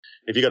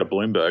If you go to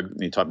Bloomberg,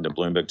 you type into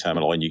Bloomberg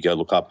Terminal and you go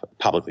look up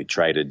publicly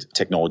traded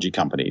technology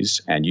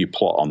companies and you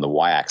plot on the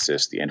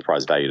y-axis the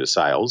enterprise value to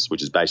sales,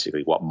 which is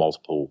basically what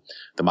multiple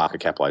the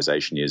market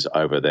capitalization is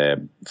over their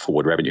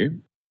forward revenue.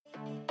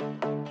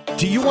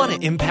 Do you want to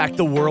impact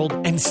the world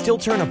and still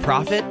turn a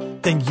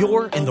profit? Then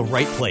you're in the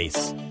right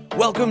place.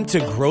 Welcome to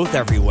Growth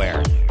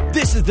Everywhere.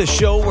 This is the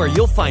show where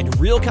you'll find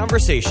real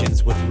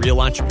conversations with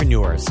real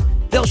entrepreneurs.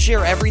 They'll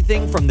share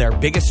everything from their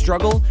biggest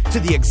struggle to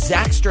the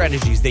exact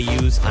strategies they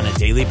use on a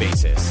daily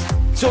basis.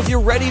 So if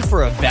you're ready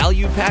for a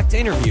value-packed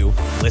interview,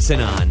 listen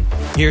on.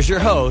 Here's your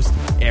host,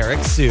 Eric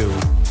Siu.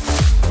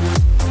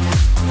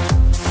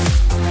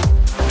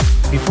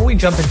 Before we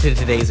jump into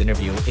today's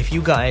interview, if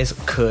you guys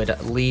could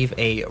leave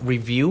a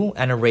review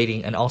and a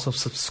rating and also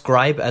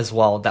subscribe as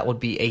well, that would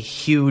be a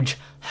huge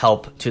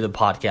help to the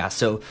podcast.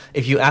 So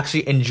if you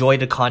actually enjoy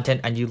the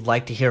content and you'd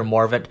like to hear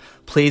more of it,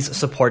 please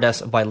support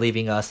us by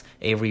leaving us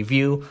a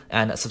review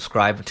and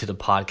subscribe to the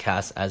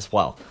podcast as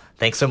well.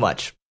 Thanks so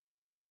much.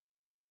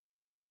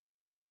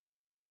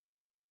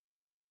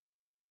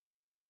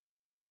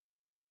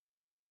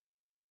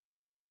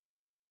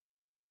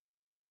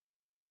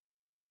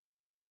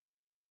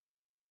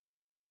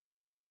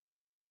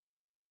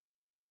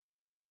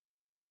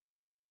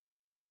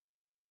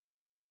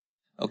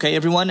 Okay,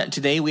 everyone.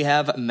 Today we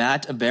have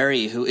Matt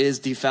Berry, who is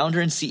the founder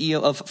and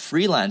CEO of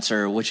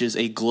Freelancer, which is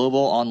a global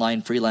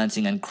online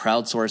freelancing and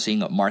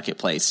crowdsourcing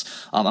marketplace.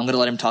 I'm going to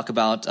let him talk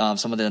about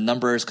some of the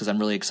numbers because I'm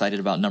really excited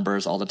about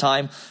numbers all the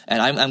time.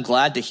 And I'm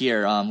glad to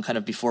hear, kind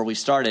of before we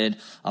started,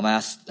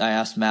 I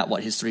asked Matt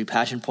what his 3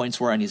 passion points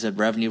were, and he said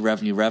revenue,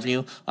 revenue,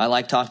 revenue. I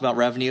like talking about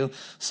revenue.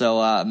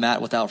 So,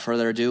 Matt, without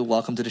further ado,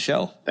 welcome to the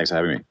show. Thanks for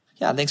having me.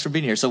 Yeah, thanks for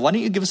being here. So why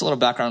don't you give us a little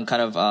background,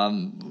 kind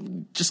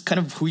of just kind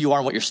of who you are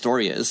and what your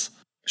story is?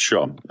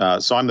 Sure.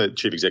 So I'm the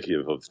chief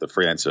executive of the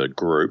Freelancer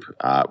Group,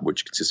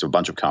 which consists of a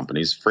bunch of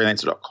companies.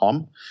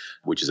 Freelancer.com,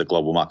 which is a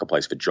global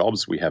marketplace for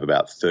jobs. We have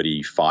about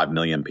 35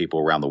 million people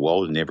around the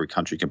world in every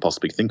country you can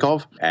possibly think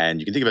of.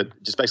 And you can think of it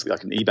just basically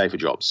like an eBay for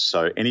jobs.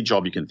 So any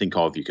job you can think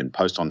of, you can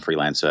post on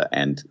Freelancer,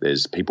 and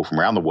there's people from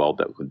around the world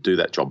that will do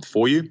that job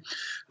for you.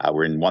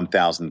 We're in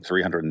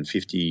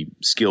 1,350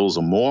 skills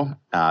or more.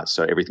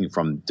 So everything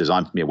from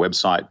design for me a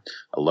website,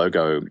 a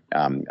logo,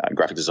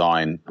 graphic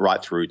design, right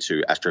through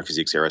to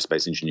astrophysics,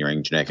 aerospace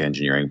engineering, genetic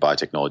engineering,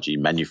 biotechnology,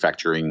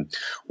 manufacturing,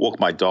 walk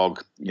my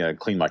dog,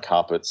 clean my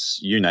carpets,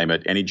 you name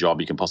it. Any job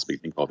you can possibly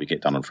think of, you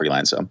get done on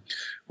Freelancer.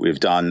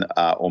 We've done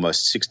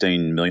almost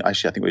 16 million.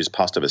 Actually, I think we just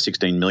passed over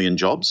 16 million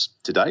jobs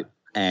to date.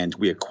 And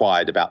we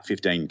acquired about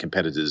 15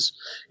 competitors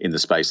in the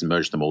space and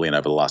merged them all in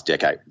over the last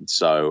decade.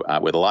 So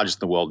we're the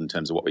largest in the world in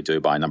terms of what we do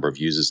by number of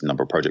users and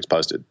number of projects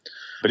posted.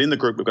 But in the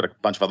group, we've got a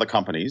bunch of other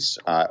companies.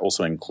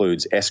 Also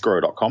includes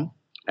Escrow.com.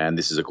 And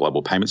this is a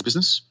global payments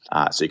business.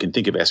 So you can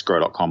think of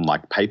Escrow.com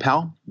like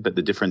PayPal, but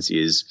the difference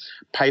is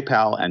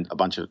PayPal and a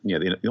bunch of,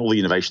 all the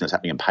innovation that's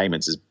happening in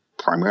payments is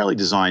primarily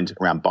designed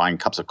around buying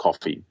cups of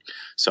coffee.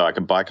 So I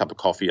can buy a cup of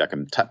coffee, I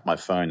can tap my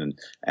phone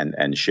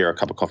and share a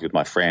cup of coffee with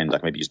my friend. I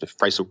can maybe use the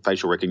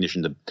facial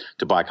recognition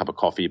to buy a cup of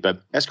coffee.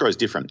 But Escrow is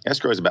different.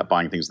 Escrow is about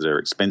buying things that are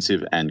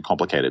expensive and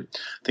complicated.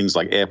 Things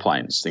like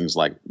airplanes, things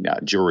like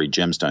jewelry,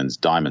 gemstones,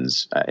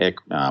 diamonds,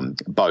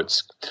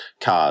 boats,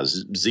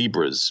 cars,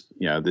 zebras.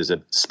 There's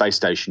a space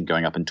station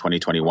going up in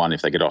 2021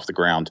 if they get off the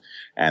ground,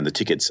 and the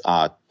tickets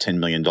are $10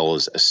 million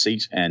a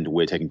seat, and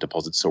we're taking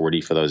deposits already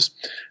for those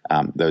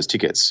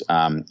tickets.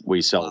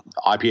 We sell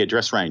IP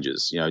address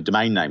ranges,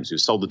 domain names. We've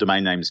sold the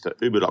domain names for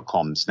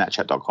Uber.com,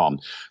 Snapchat.com,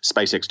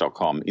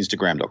 SpaceX.com,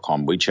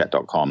 Instagram.com,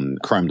 WeChat.com,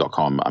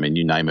 Chrome.com. I mean,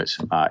 you name it.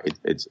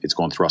 It's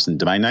gone through us in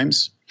domain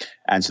names.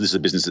 And so this is a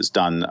business that's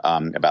done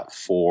about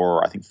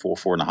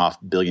 $4.5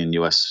 billion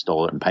US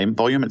in payment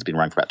volume. It's been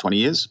running for about 20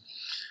 years.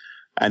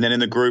 And then in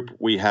the group,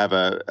 we have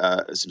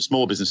some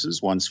smaller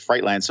businesses. One's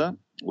Freightlancer,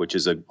 which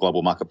is a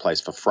global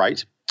marketplace for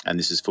freight. And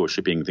this is for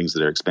shipping things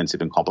that are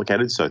expensive and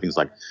complicated. So things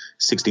like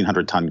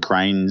 1,600-ton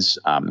cranes,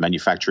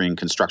 manufacturing,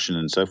 construction,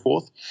 and so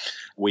forth.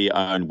 We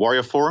own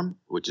Warrior Forum,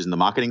 which is in the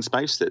marketing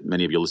space that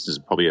many of your listeners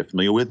probably are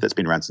familiar with. That's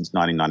been around since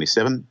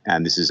 1997.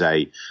 And this is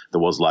the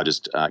world's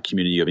largest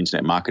community of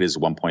internet marketers,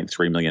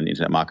 1.3 million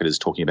internet marketers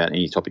talking about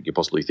any topic you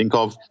possibly think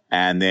of.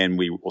 And then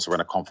we also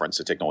run a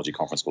technology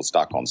conference called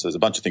StarCon. So there's a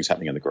bunch of things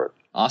happening in the group.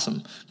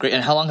 Awesome. Great.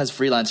 And how long has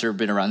Freelancer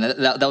been around?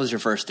 That was your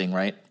first thing,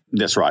 right?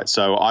 That's right.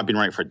 So I've been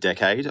running it for a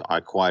decade. I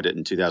acquired it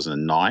in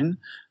 2009,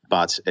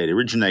 but it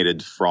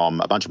originated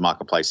from a bunch of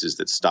marketplaces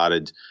that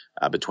started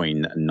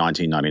between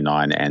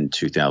 1999 and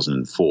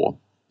 2004.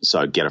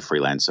 So Get a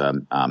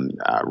Freelancer,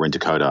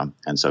 Rent-A-Coder,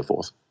 and so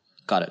forth.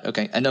 Got it.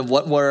 Okay. And then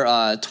what were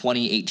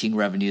 2018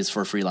 revenues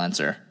for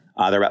Freelancer?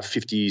 They're about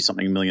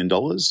 $50-something million,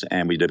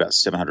 and we did about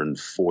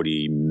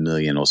 $740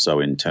 million or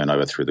so in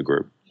turnover through the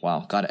group.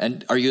 Wow. Got it.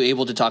 And are you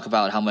able to talk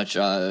about how much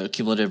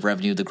cumulative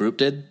revenue the group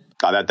did?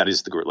 That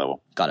is the group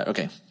level. Got it.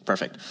 Okay.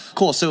 Perfect.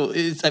 Cool. So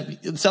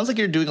it sounds like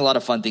you're doing a lot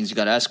of fun things. You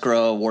got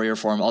Escrow, Warrior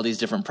Forum, all these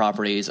different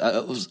properties.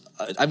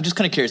 I'm just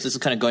kind of curious. This is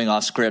kind of going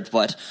off script,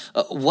 but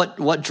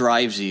what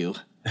drives you?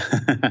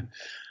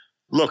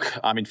 Look,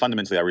 I mean,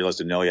 fundamentally, I realized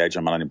at an early age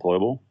I'm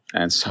unemployable.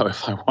 And so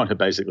if I want to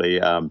basically,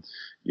 have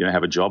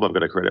a job, I've got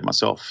to create it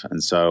myself.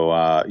 And so,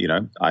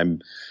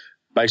 I'm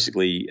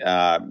basically,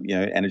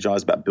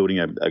 energized about building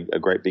a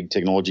great big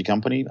technology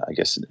company. I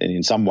guess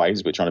in some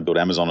ways we're trying to build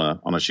Amazon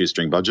on a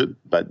shoestring budget,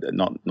 but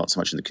not so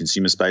much in the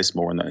consumer space,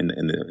 more in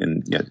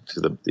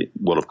the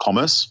world of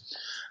commerce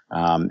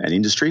and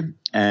industry.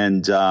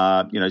 And,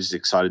 just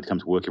excited to come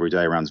to work every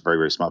day around very,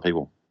 very smart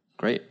people.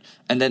 Great.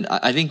 And then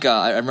I think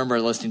I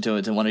remember listening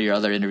to one of your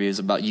other interviews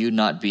about you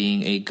not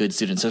being a good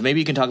student. So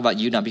maybe you can talk about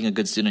you not being a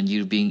good student and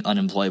you being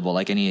unemployable,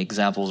 like any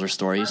examples or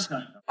stories.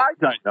 I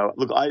don't know.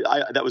 Look,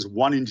 I that was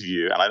one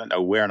interview, and I don't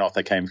know where on earth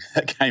that came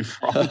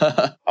from.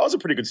 I was a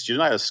pretty good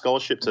student. I had a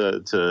scholarship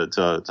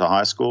to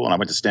high school, and I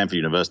went to Stanford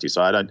University.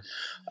 So I don't.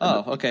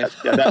 Oh, okay.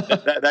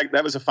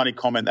 That was a funny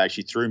comment that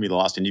actually threw me the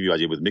last interview I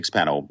did with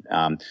Mixpanel,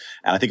 and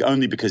I think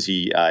only because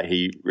he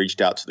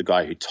reached out to the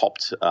guy who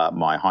topped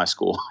my high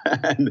school,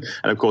 and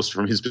of course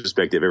from his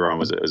perspective, everyone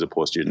was a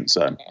poor student.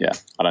 So yeah,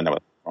 I don't know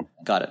what.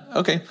 Got it.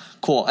 Okay,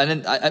 cool. And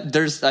then I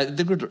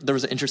think there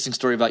was an interesting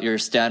story about your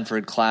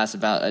Stanford class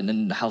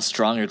and how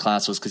strong your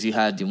class was because you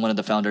had one of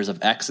the founders of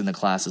X in the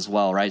class as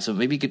well, right? So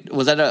maybe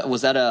was that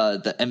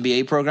the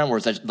MBA program or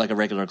was that like a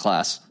regular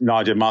class? No,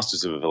 I did a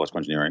Masters of Electrical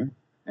Engineering.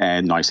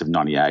 And 97,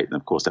 98, and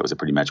of course that was a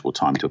pretty magical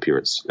time to appear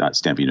at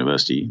Stanford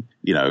University.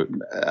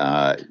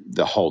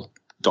 The whole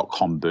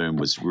 .com boom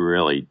was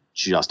really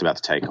just about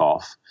to take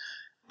off.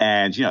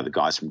 And, the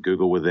guys from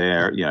Google were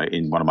there,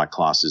 in one of my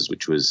classes,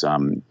 which was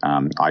IE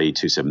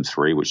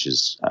 273, which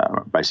is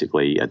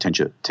basically a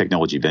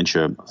technology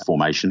venture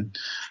formation.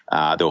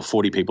 There were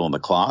 40 people in the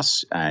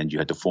class, and you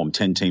had to form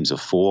 10 teams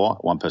of 4.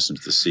 One person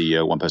was the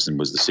CEO, one person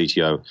was the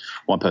CTO,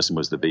 one person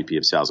was the VP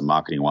of sales and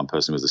marketing, and one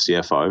person was the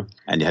CFO.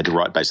 And you had to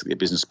write basically a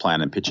business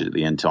plan and pitch it at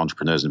the end to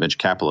entrepreneurs and venture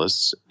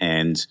capitalists.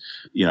 And,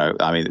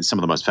 some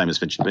of the most famous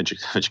venture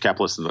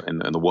capitalists in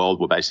the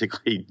world were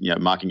basically,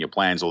 marking your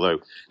plans, although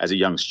as a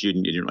young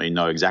student, you didn't really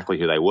know exactly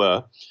who they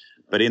were.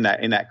 But in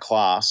that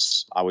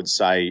class, I would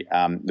say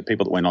the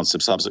people that went on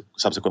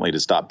subsequently to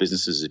start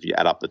businesses, if you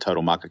add up the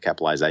total market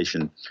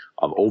capitalization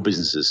of all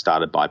businesses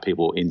started by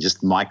people in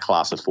just my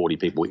class of 40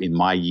 people in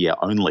my year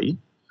only,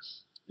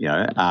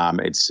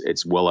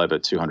 it's well over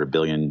 $200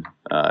 billion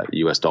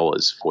US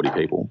dollars, 40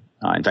 people.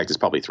 In fact, it's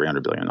probably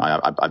 300 billion.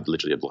 I've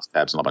literally lost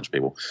tabs on a bunch of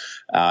people.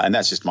 And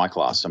that's just my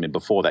class. I mean,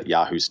 before that,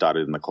 Yahoo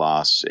started in the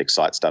class,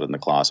 Excite started in the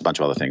class, a bunch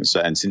of other things.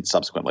 And since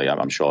subsequently,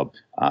 I'm sure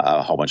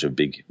a whole bunch of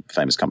big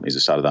famous companies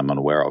have started that I'm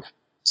unaware of.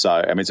 So,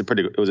 I mean,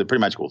 it was a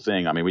pretty magical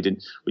thing. I mean, we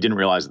didn't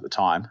realize at the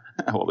time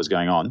what was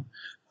going on.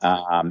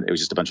 It was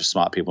just a bunch of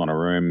smart people in a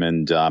room,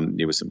 and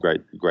it was some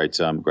great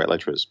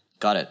lecturers.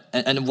 Got it.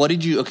 And what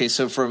did you? Okay,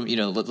 so from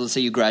let's say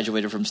you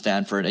graduated from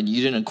Stanford, and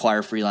you didn't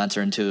acquire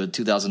Freelancer until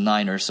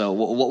 2009 or so.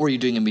 What were you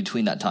doing in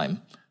between that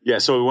time? Yeah,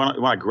 so when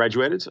I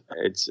graduated,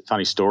 it's a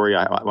funny story.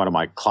 One of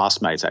my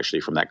classmates actually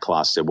from that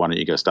class said, "Why don't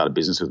you go start a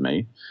business with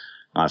me?"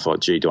 And I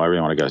thought, gee, do I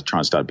really want to go try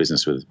and start a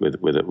business with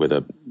one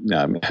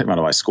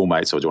of my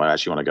schoolmates, or do I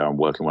actually want to go and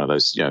work in one of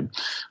those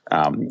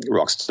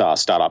rock star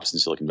startups in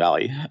Silicon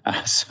Valley?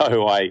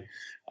 So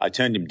I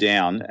turned him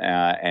down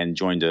and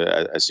joined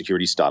a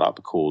security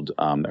startup called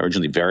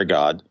originally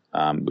Verigard,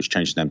 which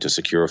changed their name to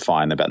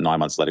Securify, and about 9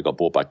 months later got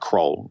bought by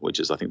Kroll, which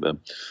is I think the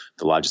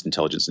largest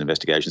intelligence and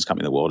investigations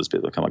company in the world. It's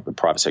kind of like the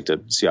private sector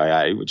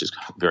CIA, which is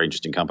a very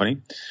interesting company.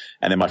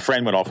 And then my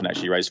friend went off and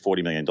actually raised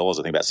 $40 million, I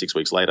think about 6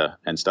 weeks later,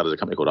 and started a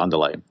company called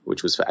Underlay,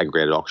 which was for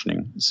aggregated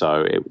auctioning.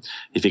 So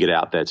he figured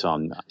out that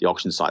on the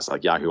auction sites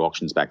like Yahoo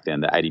Auctions back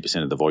then, that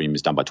 80% of the volume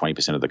is done by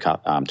 20% of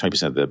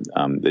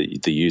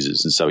the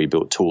users. And so he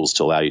built tools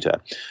to allow you to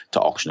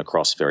auction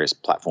across various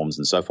platforms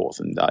and so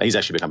forth. And he's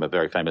actually become a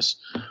very famous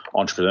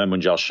entrepreneur,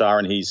 Munjal Shah,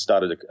 and he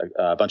started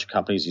a bunch of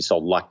companies. He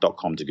sold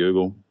Like.com to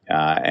Google,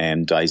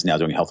 and he's now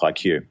doing Health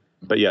IQ.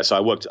 But yeah, so I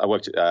worked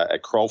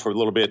at Kroll for a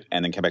little bit,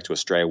 and then came back to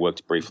Australia,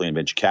 worked briefly in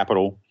venture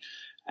capital.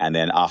 And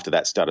then after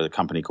that, started a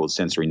company called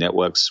Sensory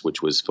Networks,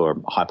 which was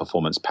for high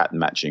performance pattern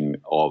matching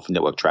of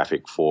network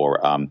traffic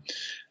for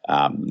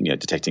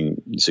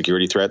detecting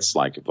security threats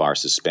like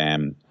viruses,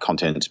 spam,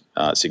 content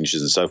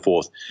signatures, and so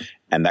forth.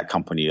 And that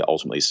company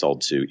ultimately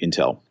sold to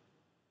Intel.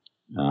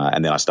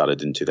 And then I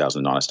started in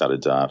 2009. I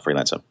started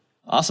Freelancer.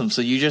 Awesome.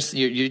 So you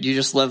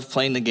just love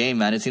playing the game,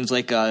 man. It seems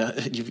like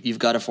you've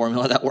got a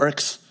formula that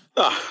works.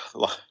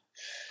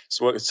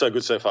 It's so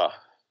good so far.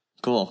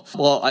 Cool.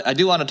 Well, I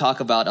do want to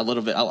talk about a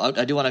little bit.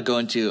 I do want to go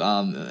into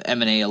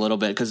M&A a little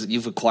bit because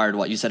you've acquired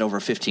what you said over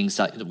 15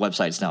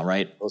 websites now,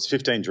 right? Well, it's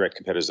 15 direct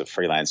competitors of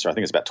Freelancer. I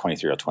think it's about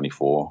 23 or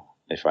 24.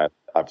 If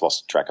I've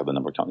lost track of the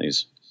number of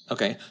companies.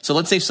 Okay. So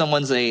let's say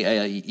someone's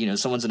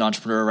someone's an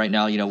entrepreneur right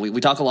now.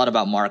 We talk a lot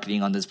about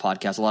marketing on this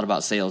podcast, a lot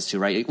about sales too,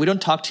 right? We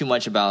don't talk too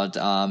much about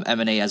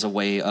M&A as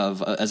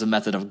a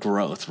method of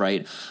growth,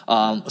 right?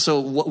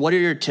 So what are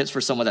your tips for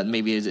someone that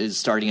maybe is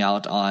starting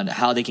out on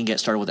how they can get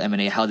started with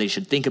M&A, how they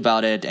should think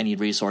about it, any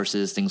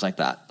resources, things like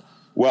that?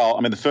 Well,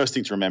 I mean, the first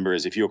thing to remember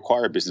is if you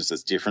acquire a business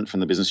that's different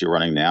from the business you're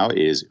running now,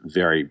 is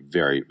very,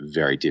 very,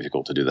 very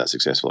difficult to do that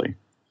successfully.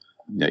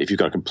 if you've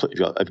got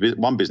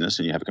one business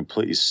and you have a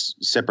completely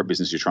separate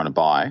business you're trying to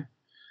buy,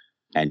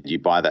 and you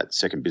buy that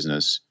second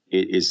business,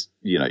 it is,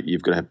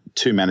 you've got to have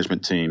two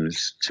management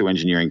teams, two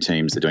engineering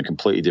teams. They're doing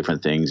completely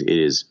different things. It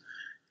is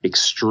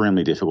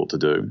extremely difficult to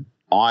do.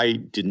 I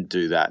didn't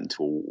do that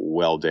until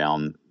well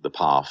down the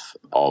path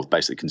of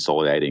basically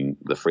consolidating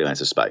the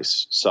freelancer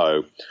space.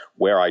 So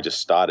where I just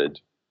started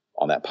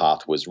on that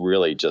path was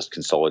really just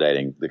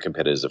consolidating the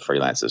competitors of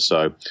freelancers.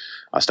 So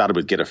I started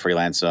with Get a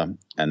Freelancer,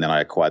 and then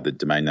I acquired the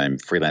domain name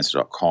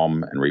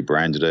freelancer.com and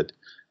rebranded it.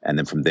 And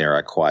then from there, I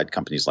acquired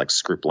companies like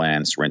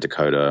Scriptlance,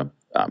 Rent-A-Coda,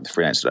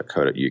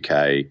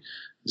 freelancer.co.uk,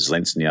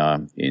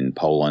 Zlensnia in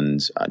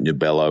Poland,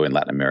 Nubello in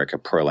Latin America,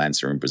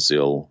 Prolancer in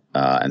Brazil,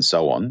 and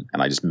so on.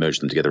 And I just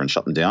merged them together and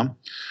shut them down.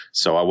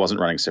 So I wasn't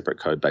running separate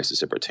code bases,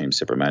 separate teams,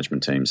 separate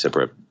management teams,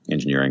 separate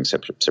engineering,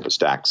 separate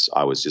stacks.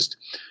 I was just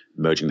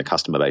merging the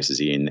customer bases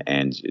in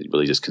and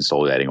really just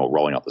consolidating or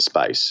rolling up the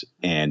space.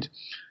 And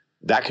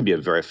that can be a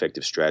very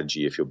effective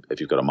strategy if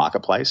you've got a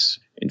marketplace.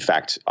 In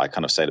fact, I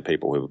kind of say to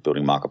people who are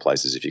building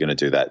marketplaces, if you're going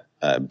to do that,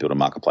 build a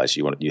marketplace,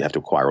 you have to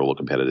acquire all the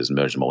competitors and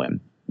merge them all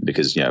in,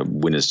 because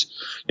winners,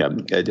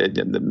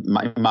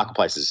 the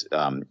marketplaces,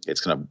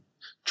 it's going to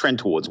trend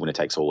towards winner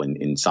takes all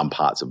in some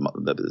parts of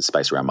the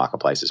space around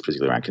marketplaces,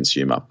 particularly around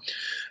consumer.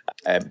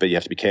 But you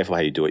have to be careful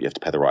how you do it. You have to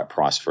pay the right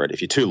price for it.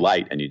 If you're too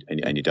late and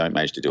you don't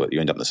manage to do it, you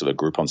end up in a sort of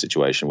Groupon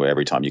situation where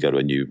every time you go to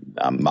a new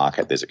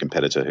market, there's a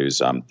competitor who's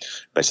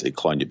basically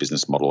cloned your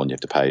business model, and you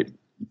have to pay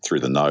through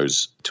the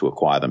nose to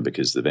acquire them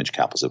because the venture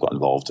capitalists have got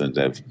involved and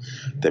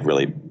they've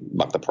really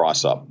mucked the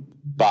price up.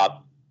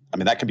 But I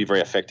mean, that can be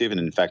very effective.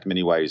 And in fact, in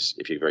many ways,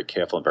 if you're very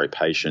careful and very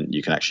patient,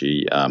 you can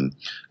actually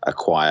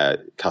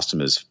acquire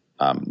customers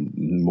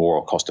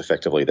more cost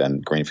effectively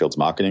than greenfields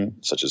marketing,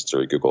 such as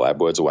through Google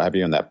AdWords or what have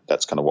you. And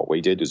that's kind of what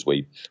we did, is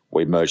we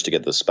merged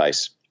together the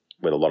space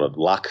with a lot of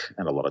luck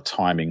and a lot of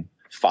timing,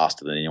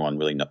 faster than anyone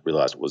really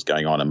realized what was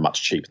going on, and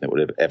much cheaper than it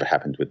would have ever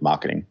happened with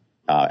marketing.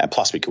 And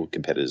plus we killed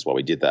competitors while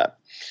we did that.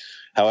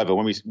 However,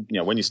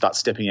 when you start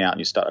stepping out and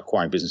you start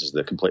acquiring businesses that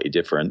are completely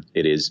different,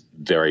 it is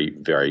very,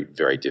 very,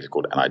 very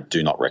difficult. And I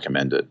do not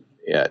recommend it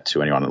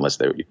to anyone unless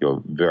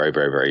you're very,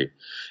 very, very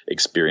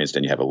experienced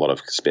and you have a lot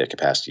of spare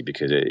capacity,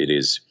 because it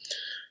is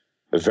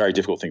a very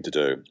difficult thing to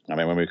do. I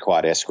mean, when we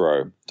acquired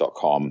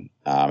escrow.com,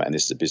 and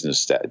this is a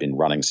business that had been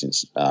running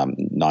since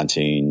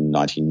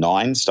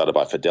 1999, started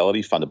by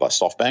Fidelity, funded by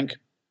SoftBank,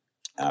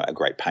 a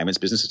great payments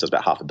business. It does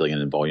about $500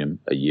 million in volume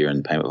a year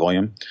in payment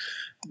volume.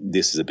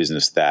 This is a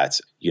business that,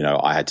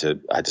 I had to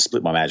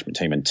split my management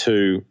team in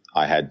two.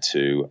 I had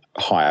to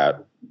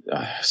hire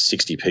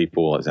 60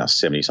 people, it's now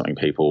 70-something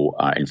people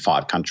in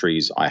 5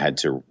 countries. I had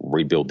to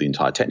rebuild the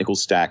entire technical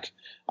stack.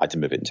 I had to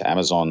move it into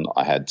Amazon.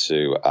 I had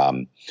to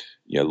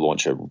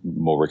launch a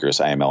more rigorous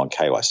AML and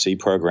KYC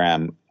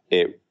program.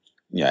 I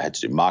had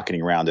to do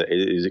marketing around it.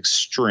 It is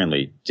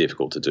extremely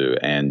difficult to do.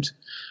 And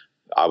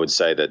I would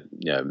say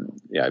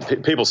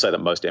that people say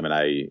that most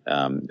M&A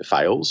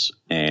fails,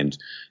 and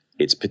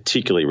it's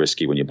particularly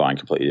risky when you're buying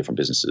completely different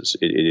businesses.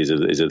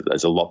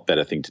 It's a lot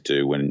better thing to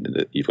do when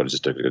you've got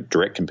just a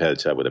direct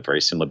competitor with a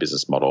very similar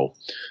business model,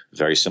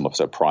 very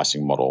similar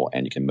pricing model,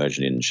 and you can merge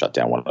it in and shut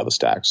down one of the other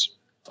stacks.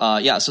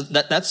 So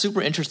that's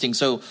super interesting.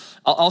 So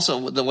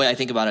also the way I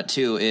think about it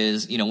too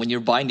is, when you're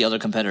buying the other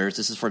competitors,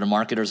 this is for the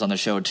marketers on the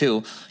show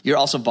too, you're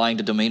also buying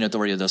the domain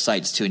authority of those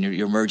sites too, and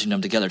you're merging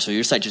them together. So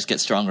your site just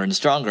gets stronger and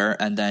stronger,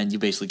 and then you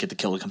basically get to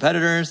kill the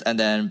competitors, and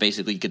then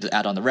basically you get to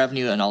add on the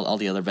revenue and all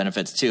the other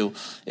benefits too,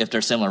 if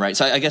they're similar, right?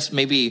 So I guess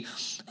maybe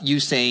you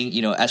saying,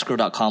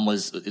 escrow.com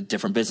was a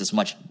different business,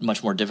 much,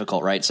 much more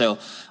difficult, right? So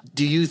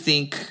do you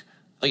think,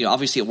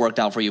 obviously it worked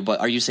out for you, but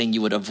are you saying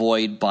you would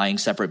avoid buying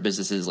separate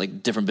businesses,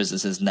 like different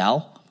businesses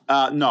now?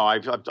 No,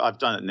 I've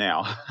done it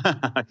now.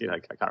 I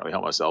can't really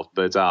help myself,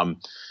 but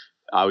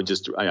I would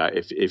just,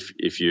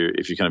 if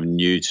you're kind of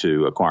new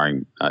to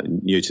acquiring,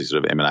 new to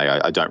sort of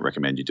M&A, I don't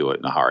recommend you do it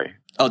in a hurry.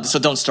 Oh, so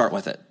don't start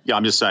with it. Yeah,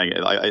 I'm just saying.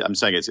 I'm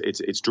saying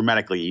it's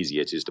dramatically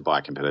easier to buy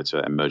a competitor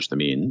and merge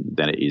them in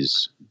than it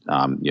is,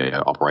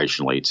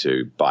 operationally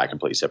to buy a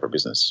completely separate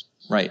business.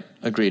 Right.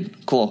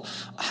 Agreed. Cool.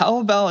 How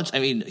about, I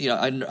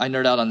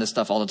nerd out on this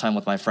stuff all the time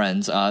with my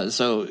friends.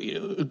 So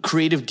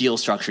creative deal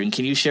structuring.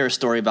 Can you share a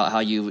story about how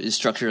you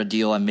structured a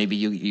deal and maybe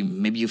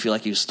you feel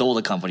like you stole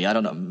the company? I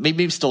don't know.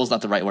 Maybe stole is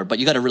not the right word, but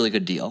you got a really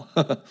good deal.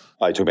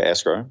 I talk about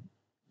escrow.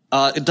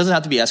 It doesn't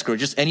have to be escrow,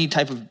 just any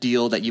type of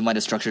deal that you might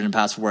have structured in the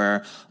past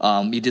where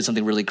you did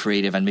something really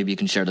creative, and maybe you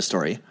can share the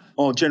story.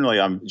 Well, generally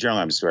I'm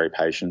just very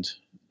patient.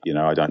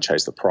 I don't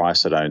chase the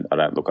price. I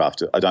don't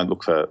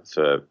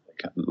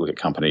look at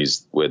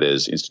companies where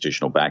there's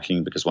institutional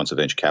backing, because once a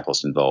venture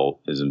capitalist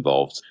is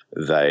involved,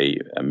 they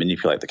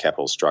manipulate the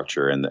capital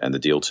structure and the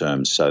deal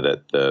terms so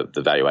that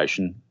the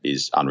valuation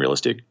is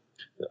unrealistic.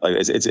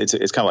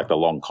 It's kind of like the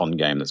long con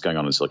game that's going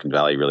on in Silicon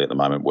Valley really at the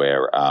moment,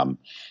 where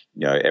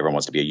everyone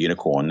wants to be a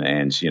unicorn,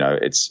 and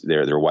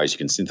there are ways you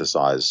can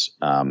synthesize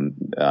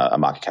a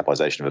market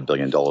capitalization of $1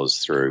 billion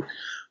through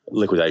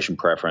liquidation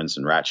preference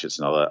and ratchets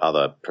and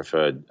other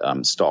preferred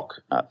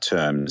stock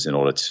terms in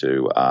order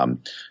to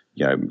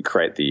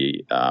create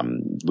the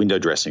window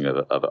dressing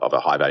of a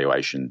high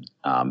valuation,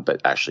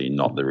 but actually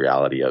not the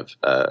reality of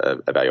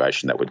a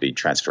valuation that would be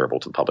transferable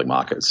to the public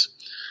markets.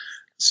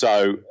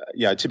 So,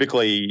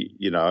 typically,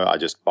 I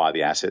just buy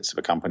the assets of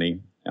a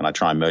company and I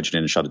try and merge it in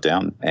and shut it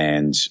down.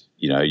 And,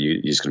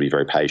 you just got to be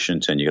very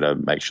patient, and you got to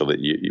make sure that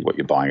what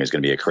you're buying is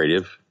going to be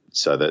accretive.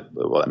 So that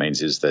what that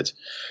means is that,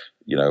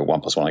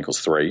 1 + 1 =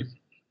 3. You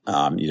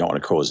don't want to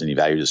cause any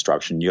value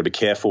destruction. You got to be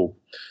careful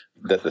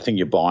that the thing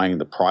you're buying,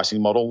 the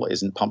pricing model,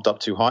 isn't pumped up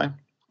too high.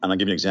 And I'll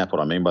give you an example.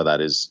 What I mean by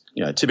that is,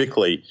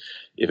 typically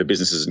if a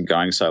business isn't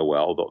going so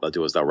well, what they'll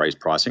do is they'll raise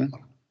pricing.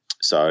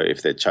 So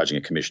if they're charging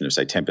a commission of,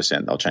 say,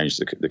 10%, they'll change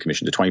the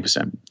commission to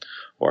 20%.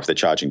 Or if they're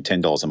charging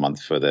 $10 a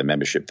month for their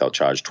membership, they'll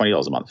charge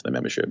 $20 a month for their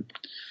membership.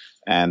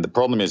 And the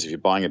problem is if you're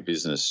buying a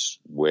business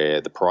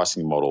where the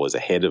pricing model is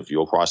ahead of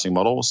your pricing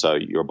model, so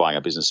you're buying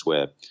a business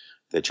where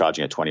they're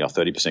charging a 20 or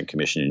 30%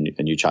 commission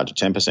and you charge a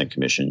 10%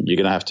 commission, you're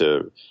going to have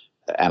to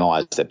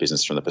analyze that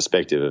business from the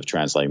perspective of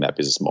translating that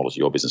business model to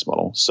your business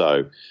model.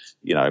 So,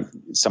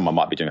 someone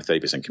might be doing a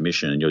 30%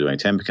 commission and you're doing a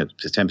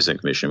 10%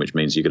 commission, which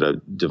means you've got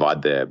to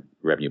divide their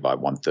revenue by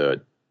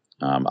 1/3.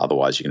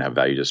 Otherwise, you can have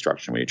value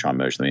destruction when you try and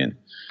merge them in.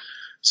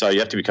 So you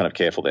have to be kind of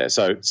careful there.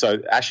 So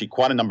actually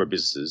quite a number of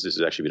businesses, this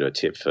is actually a bit of a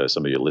tip for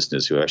some of your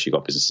listeners who have actually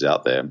got businesses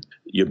out there.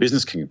 Your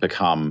business can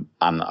become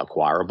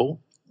unacquirable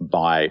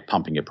by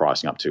pumping your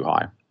pricing up too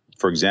high.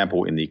 For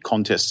example, in the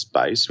contest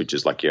space, which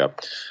is like your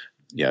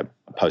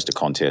post a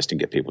contest and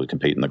get people to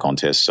compete in the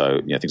contest. So,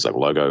 things like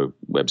logo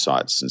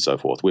websites and so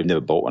forth. We've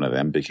never bought one of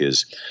them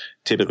because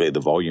typically the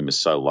volume is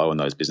so low in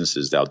those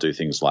businesses. They'll do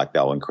things like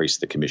they'll increase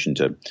the commission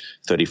to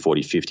 30,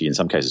 40, 50, in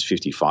some cases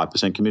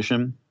 55%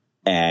 commission.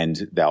 And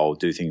they'll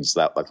do things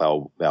like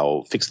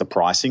they'll fix the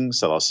pricing.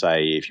 So they'll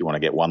say if you want to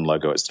get one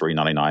logo, it's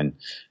 $3.99.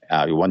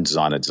 One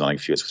designer designing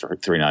for you, it's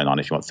 $3.99.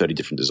 If you want 30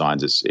 different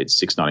designs,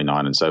 it's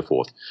 $6.99 and so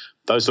forth.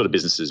 Those sort of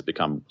businesses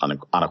become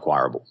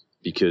unacquirable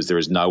because there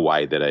is no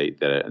way that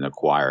an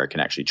acquirer can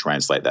actually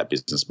translate that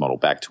business model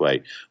back to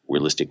a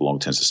realistic,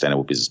 long-term,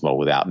 sustainable business model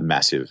without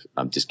massive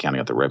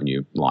discounting of the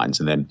revenue lines,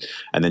 and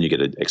then you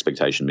get an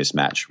expectation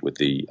mismatch with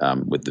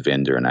the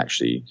vendor and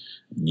actually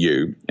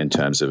you in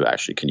terms of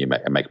actually can you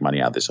make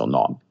money out of this or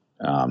not.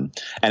 And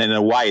in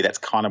a way, that's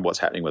kind of what's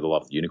happening with a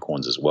lot of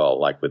unicorns as well.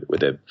 Like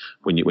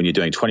when you're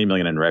doing $20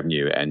 million in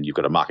revenue and you've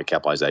got a market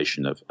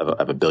capitalization of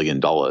 $1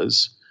 billion.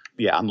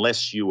 Yeah,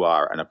 unless you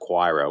are an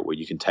acquirer where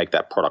you can take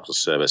that product or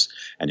service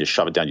and just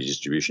shove it down your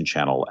distribution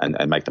channel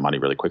and make the money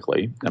really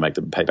quickly and make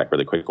the payback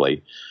really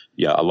quickly,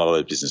 a lot of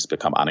those businesses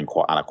become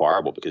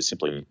unacquirable because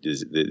simply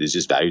there's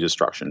just value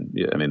destruction.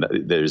 I mean,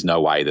 there's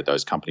no way that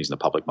those companies in the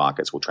public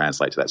markets will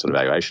translate to that sort of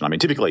valuation. I mean,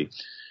 typically,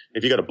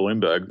 if you go to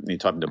Bloomberg and you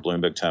type into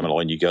Bloomberg Terminal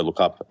and you go look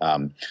up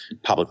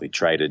publicly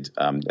traded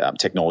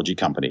technology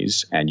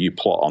companies and you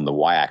plot on the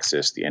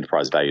y-axis the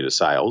enterprise value to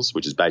sales,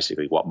 which is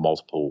basically what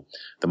multiple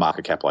the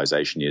market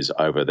capitalization is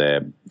over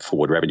their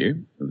forward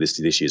revenue,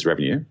 this year's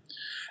revenue,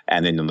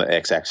 and then on the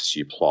x-axis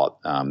you plot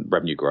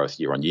revenue growth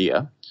year on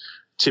year.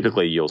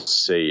 Typically, you'll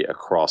see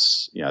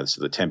across,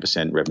 so the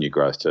 10% revenue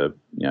growth to,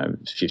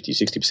 50,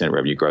 60%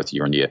 revenue growth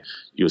year on year,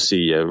 you'll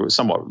see a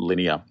somewhat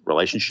linear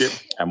relationship.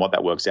 And what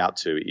that works out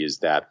to is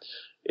that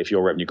if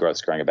your revenue growth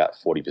is growing about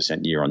 40%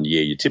 year on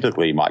year, you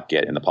typically might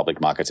get in the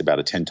public markets about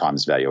a 10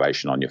 times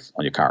valuation on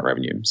your current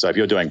revenue. So if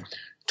you're doing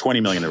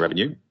 20 million in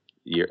revenue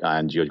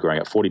and you're growing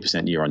at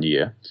 40% year on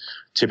year,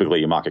 typically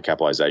your market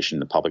capitalization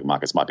in the public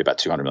markets might be about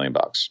 $200 million,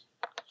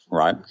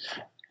 right?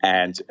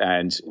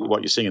 And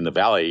what you're seeing in the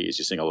Valley is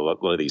you're seeing a lot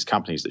of these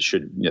companies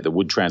that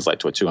would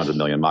translate to a 200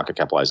 million market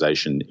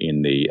capitalization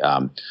in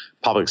the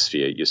public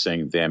sphere. You're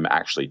seeing them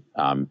actually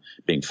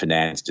being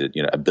financed at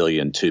 $1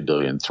 billion, $2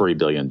 billion, $3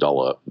 billion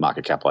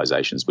market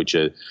capitalizations, which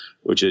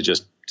are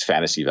just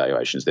fantasy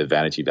valuations. They're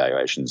vanity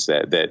valuations.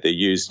 They're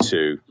used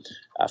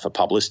for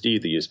publicity.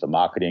 They're used for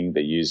marketing.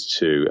 They're used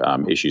to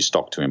issue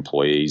stock to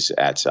employees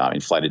at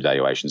inflated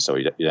valuations, so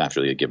you don't have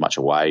to really give much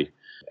away.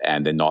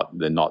 And they're not.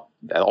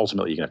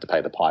 Ultimately, you're going to have to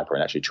pay the piper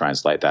and actually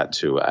translate that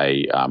to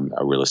a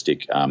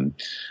realistic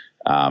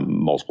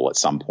multiple at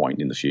some point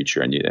in the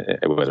future, and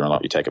whether or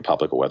not you take it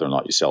public or whether or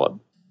not you sell it.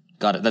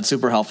 Got it. That's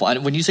super helpful.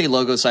 And when you say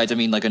logo sites, I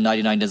mean like a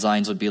 99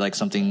 Designs would be like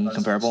something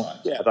comparable?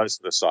 Yeah, those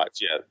are the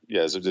sites.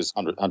 Yeah. There's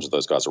hundreds of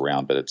those guys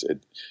around, but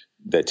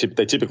they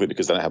typically,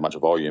 because they don't have much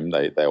volume,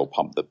 they all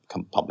pump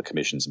the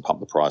commissions and pump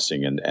the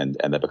pricing, and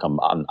they become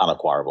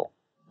unacquirable.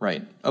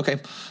 Right.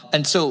 Okay.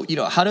 And so,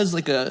 how does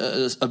like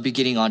a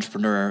beginning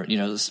entrepreneur,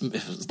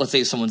 let's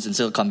say someone's in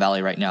Silicon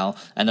Valley right now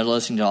and they're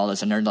listening to all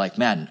this and they're like,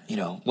 man,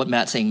 what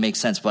Matt's saying makes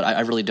sense, but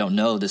I really don't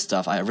know this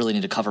stuff. I really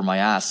need to cover my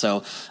ass.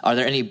 So are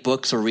there any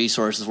books or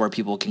resources where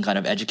people can kind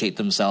of educate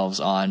themselves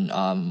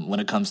on when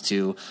it comes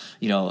to,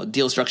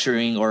 deal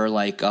structuring or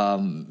like,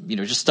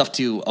 just stuff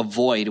to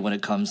avoid when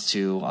it comes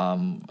to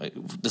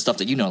the stuff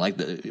that like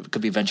it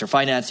could be venture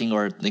financing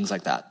or things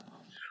like that?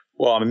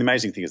 Well, I mean, the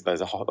amazing thing is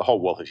the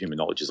whole wealth of human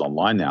knowledge is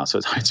online now, so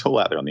it's all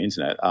out there on the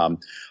internet.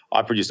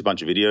 I produced a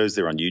bunch of videos.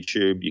 They're on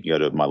YouTube. You can go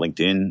to my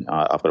LinkedIn.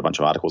 I've got a bunch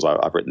of articles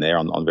I've written there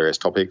on various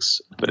topics,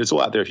 but it's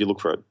all out there if you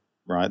look for it,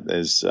 right?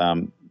 There's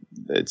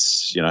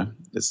it's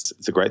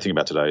a great thing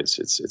about today.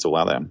 It's all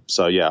out there.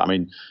 So yeah, I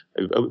mean,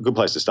 a good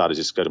place to start is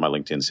just go to my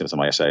LinkedIn, see some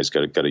of my essays,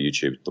 go to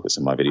YouTube, look at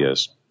some of my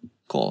videos.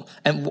 Cool.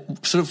 And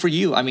so for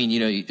you, I mean,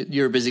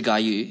 you're a busy guy.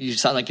 You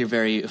sound like you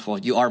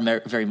are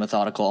very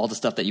methodical, all the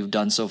stuff that you've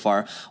done so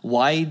far.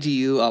 Why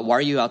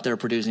are you out there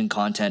producing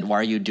content? Why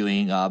are you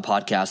doing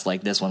podcasts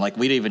like this one? Like,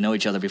 we didn't even know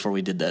each other before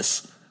we did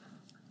this.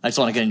 I just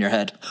want to get in your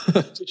head.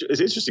 It's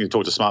interesting to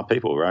talk to smart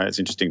people, right? It's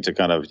interesting to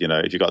kind of,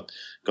 if you've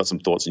got some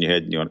thoughts in your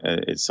head,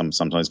 it's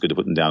sometimes good to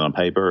put them down on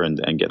paper and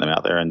get them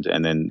out there and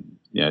then,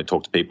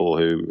 talk to people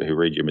who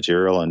read your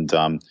material and,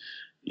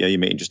 you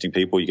meet interesting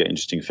people, you get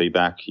interesting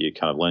feedback, you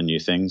kind of learn new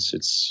things.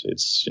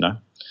 It's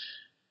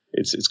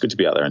good to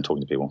be out there and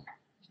talking to people.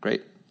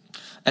 Great.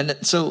 And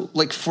so,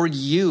 like, for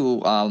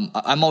you,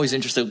 I'm always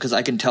interested because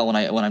I can tell when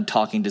I'm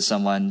talking to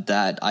someone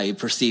that I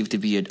perceive to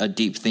be a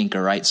deep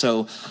thinker, right?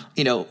 So,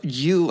 so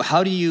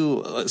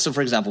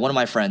for example, one of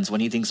my friends, when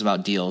he thinks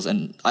about deals,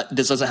 and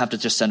this doesn't have to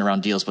just center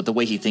around deals, but the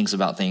way he thinks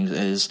about things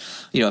is,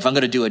 if I'm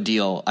going to do a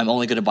deal, I'm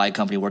only going to buy a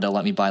company where they'll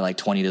let me buy like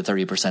 20 to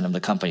 30% of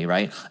the company,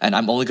 right? And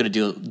I'm only going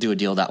to do a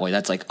deal that way.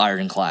 That's like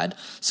ironclad.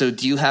 So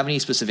do you have any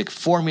specific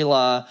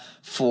formula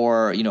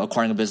for,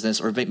 acquiring a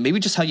business, or maybe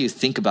just how you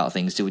think about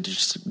things to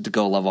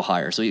go a level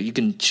higher, so you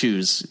can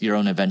choose your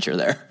own adventure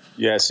there?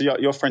 Yeah, so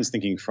your friend's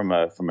thinking from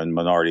a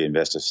minority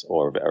investor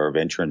or a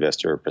venture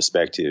investor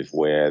perspective,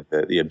 where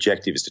the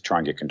objective is to try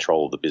and get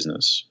control of the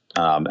business.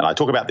 And I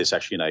talk about this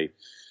actually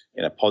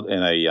in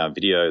a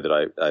video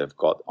that I've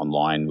got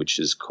online, which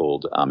is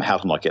called "How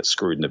to Not Get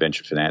Screwed in the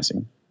Venture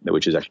Financing,"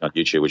 which is actually on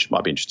YouTube, which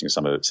might be interesting to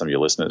some of your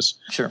listeners.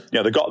 Sure.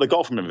 The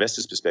goal from an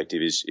investor's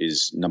perspective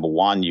is number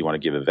one, you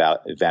want to give a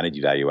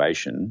vanity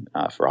valuation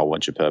for a whole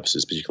bunch of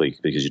purposes, particularly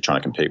because you're trying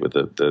to compete with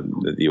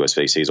the US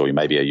VCs, or you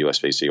may be a US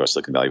VC or a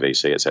Silicon Valley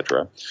VC, et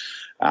cetera.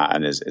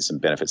 And there's some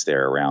benefits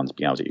there around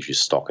being able to issue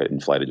stock at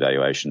inflated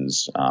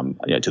valuations,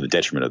 to the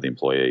detriment of the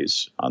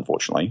employees,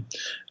 unfortunately,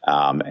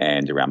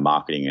 and around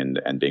marketing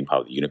and being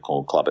part of the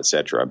unicorn club, et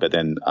cetera. But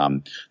then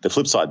the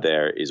flip side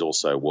there is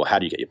also, well, how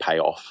do you get your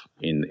payoff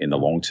in the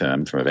long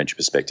term from a venture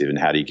perspective, and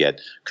how do you get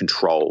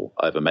control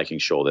over making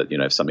sure that,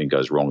 if something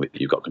goes wrong, that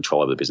you've got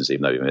control over the business,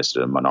 even though you've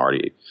invested in a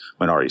minority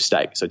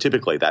stake. So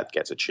typically that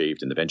gets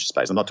achieved in the venture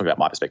space. I'm not talking about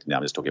my perspective now,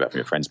 I'm just talking about from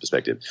your friend's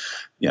perspective,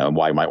 and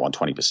why you might want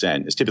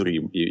 20% is typically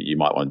you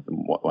might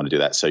want to do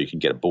that so you can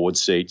get a board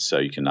seat, so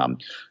you can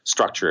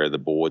structure the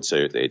board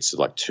so it's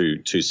like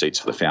two seats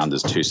for the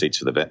founders, 2 seats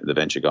for the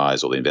venture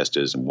guys or the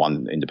investors, and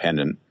 1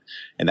 independent.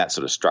 And that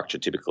sort of structure,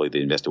 typically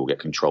the investor will get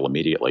control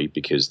immediately,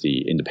 because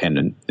the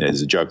independent,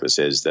 there's a joke that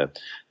says that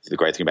the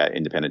great thing about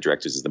independent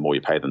directors is the more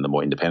you pay them, the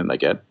more independent they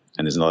get.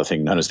 And there's another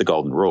thing known as the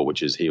golden rule,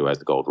 which is he who has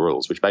the gold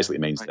rules, which basically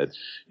means that,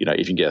 if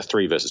you can get a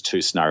 3 versus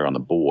 2 scenario on the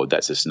board,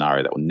 that's a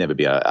scenario that will never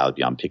be able to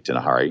be unpicked in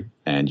a hurry,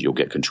 and you'll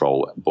get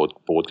control,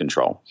 board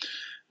control.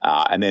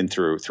 And then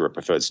through a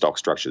preferred stock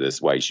structure,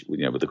 there's ways, with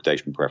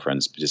liquidation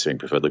preference, participating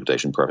preferred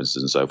liquidation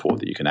preferences and so forth,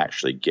 that you can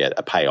actually get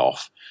a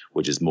payoff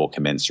which is more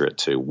commensurate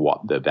to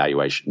what the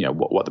valuation,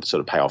 what the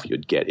sort of payoff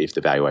you'd get if the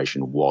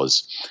valuation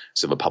was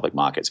sort of a public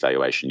markets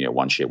valuation,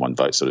 1 share, 1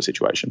 vote sort of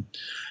situation.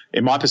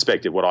 In my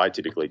perspective, what I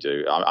typically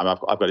do,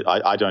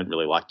 I don't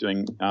really like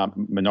doing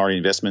minority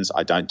investments.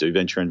 I don't do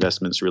venture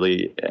investments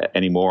really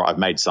anymore. I've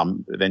made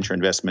some venture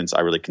investments. I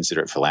really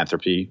consider it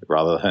philanthropy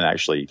rather than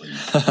actually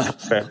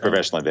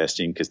professional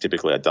investing, because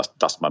typically I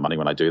dust my money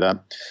when I do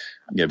that.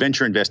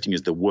 Venture investing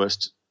is the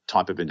worst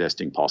type of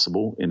investing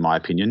possible, in my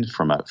opinion,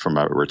 from a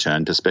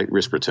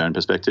risk return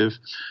perspective,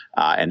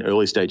 and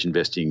early stage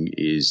investing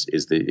is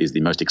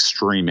the most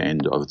extreme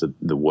end of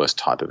the worst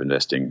type of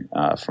investing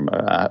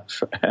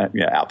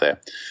out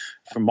there.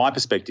 From my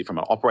perspective, from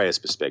an operator's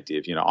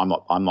perspective, I'm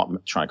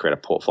not trying to create a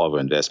portfolio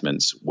of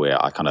investments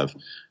where I kind of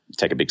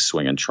take a big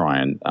swing and try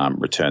and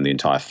return the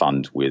entire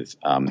fund with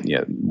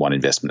one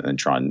investment, and then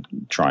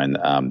try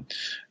and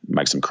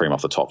make some cream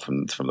off the top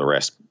from the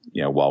rest.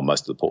 While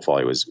most of the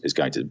portfolio is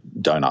going to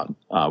donut.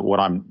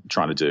 What I'm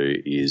trying to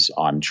do is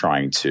I'm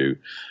trying to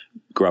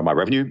grow my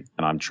revenue,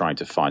 and I'm trying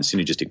to find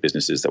synergistic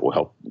businesses that will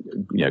help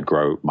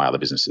grow my other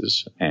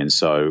businesses. And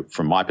so,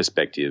 from my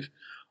perspective,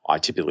 I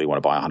typically want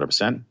to buy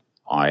 100%.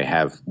 I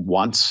have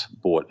once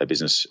bought a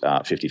business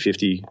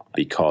 50-50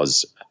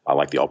 because I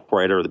like the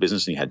operator of the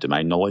business, and he had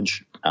domain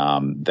knowledge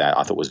that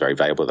I thought was very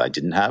valuable that I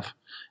didn't have.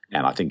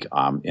 And I think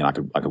I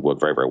could work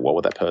very, very well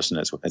with that person.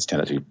 It's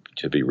tended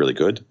to be really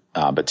good.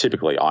 But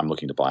typically I'm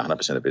looking to buy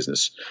 100% of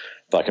business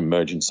that I can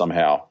merge in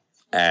somehow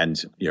and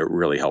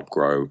really help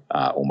grow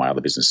all my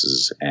other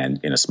businesses, and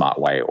in a smart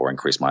way, or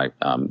increase my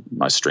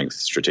strength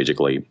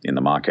strategically in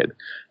the market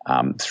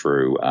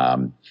through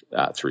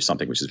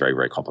something which is very,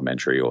 very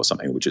complementary, or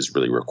something which is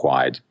really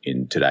required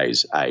in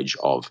today's age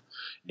of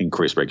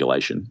increased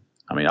regulation.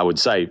 I mean, I would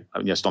say,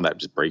 just on that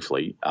just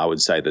briefly, I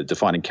would say the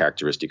defining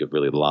characteristic of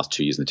really the last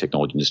 2 years in the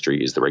technology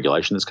industry is the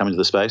regulation that's come into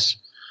the space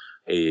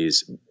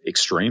is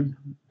extreme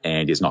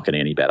and is not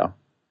getting any better.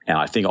 And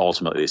I think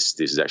ultimately this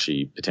is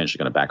actually potentially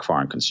going to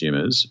backfire on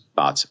consumers.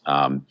 But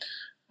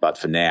But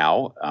for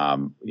now,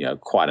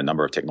 quite a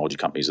number of technology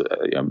companies,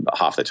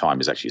 half their time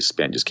is actually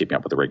spent just keeping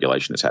up with the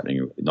regulation that's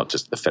happening, not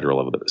just at the federal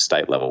level, but at the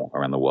state level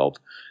around the world.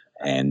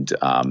 And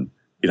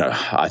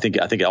I think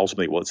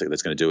ultimately what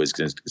that's going to do is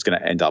it's going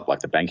to end up like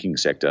the banking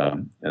sector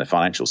and the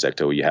financial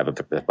sector, where you have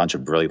a bunch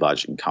of really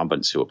large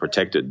incumbents who are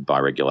protected by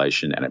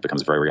regulation, and it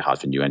becomes very, very hard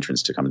for new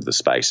entrants to come into the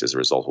space as a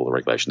result of all the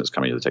regulation that's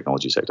coming into the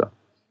technology sector.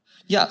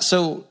 Yeah.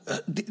 So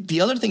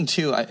the other thing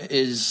too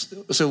is,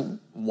 so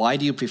why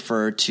do you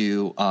prefer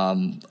to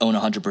own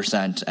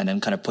 100% and then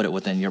kind of put it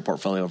within your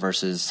portfolio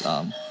versus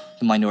the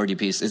minority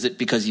piece? Is it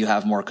because you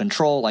have more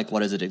control? Like,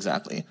 what is it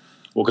exactly?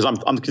 Well,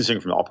 because I'm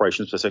considering from an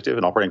operations perspective,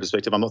 an operating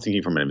perspective. I'm not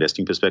thinking from an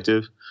investing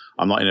perspective.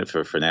 I'm not in it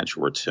for a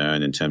financial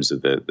return in terms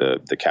of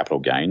the capital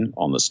gain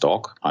on the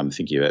stock. I'm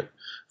thinking of it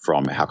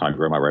from how can I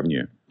grow my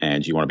revenue?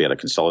 And you want to be able to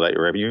consolidate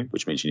your revenue,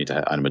 which means you need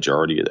to own a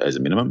majority as a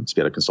minimum to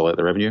be able to consolidate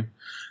the revenue.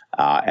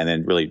 And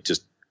then really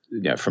just,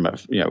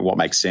 what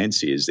makes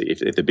sense is that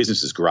if the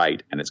business is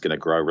great and it's going to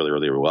grow really,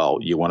 really well,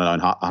 you want to own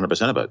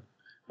 100% of it,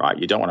 right?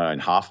 You don't want to own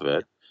half of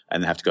it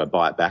and then have to go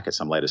buy it back at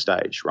some later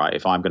stage, right?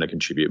 If I'm going to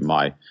contribute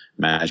my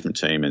management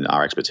team and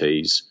our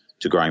expertise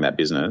to growing that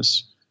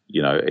business,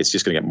 it's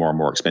just going to get more and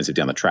more expensive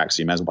down the track.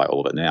 So you might as well buy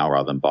all of it now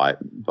rather than buy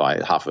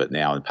half of it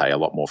now and pay a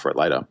lot more for it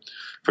later.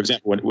 For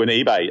example, when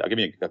eBay, I'll give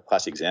you a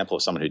classic example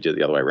of someone who did it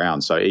the other way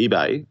around. So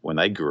eBay, when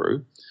they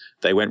grew,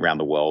 they went around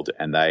the world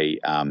and they,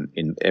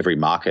 in every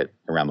market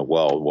around the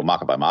world, well,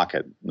 market by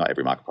market, not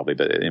every market probably,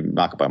 but in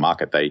market by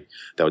market, they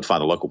would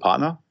find a local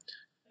partner.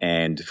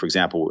 And for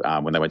example,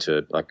 when they went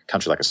to a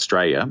country like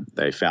Australia,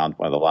 they found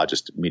one of the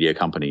largest media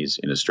companies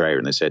in Australia,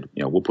 and they said,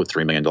 we'll put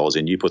 $3 million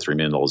in, you put $3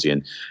 million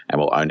in,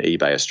 and we'll own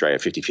eBay Australia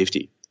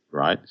 50-50,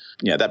 right?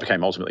 That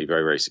became ultimately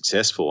very, very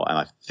successful. And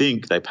I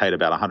think they paid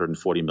about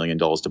 $140 million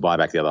to buy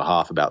back the other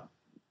half about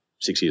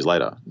 6 years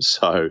later.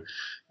 So,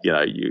 you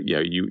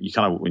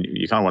kind of want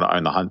to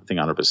own the thing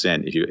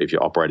 100% if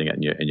you're operating it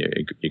and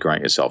you're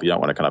growing it yourself. You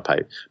don't want to kind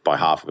of buy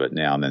half of it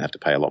now and then have to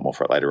pay a lot more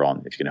for it later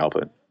on if you can help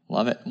it.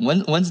 Love it.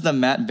 When's the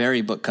Matt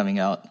Berry book coming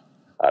out?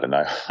 I don't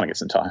know. I get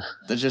some time.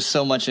 There's just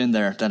so much in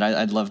there that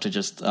I'd love to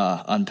just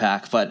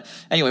unpack. But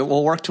anyway,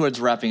 we'll work towards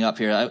wrapping up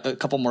here. A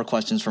couple more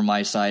questions from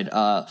my side.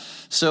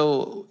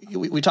 So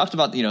we talked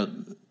about,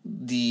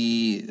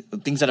 the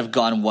things that have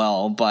gone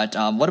well, but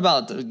what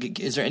about,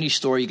 is there any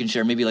story you can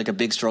share, maybe like a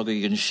big struggle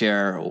you can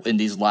share in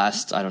these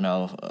last,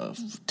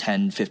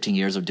 10, 15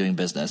 years of doing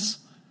business?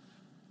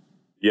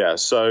 Yeah.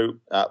 So,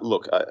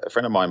 look, a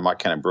friend of mine, Mike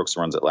Cannon-Brooks,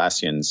 runs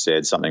Atlassian,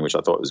 said something which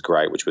I thought was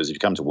great, which was if you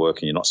come to work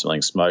and you're not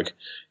smelling smoke,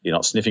 you're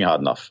not sniffing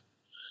hard enough.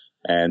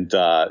 And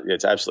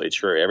it's absolutely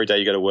true. Every day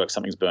you go to work,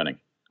 something's burning.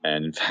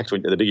 And in fact,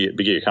 when the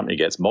bigger your company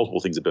gets,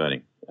 multiple things are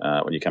burning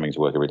when you're coming to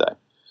work every day.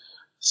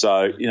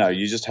 So,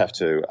 you just have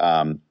to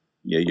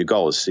your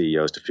goal as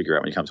CEO is to figure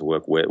out when you come to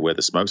work where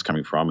the smoke's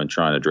coming from and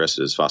try and address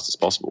it as fast as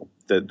possible.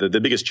 The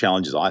biggest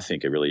challenges, I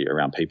think, are really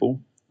around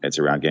people. It's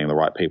around getting the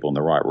right people in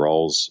the right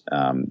roles,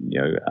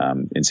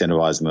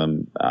 incentivizing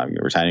them,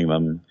 retaining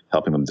them,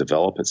 helping them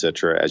develop,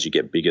 etc. As you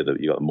get bigger,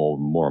 you got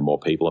more and more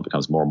people. It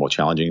becomes more and more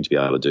challenging to be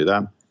able to do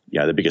that.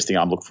 The biggest thing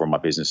I'm looking for in my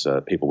business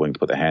are people willing to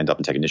put their hand up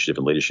and take initiative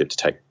and leadership to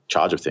take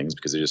charge of things,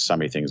 because there's just so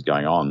many things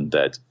going on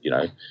that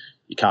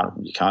you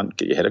can't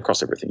get your head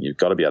across everything. You've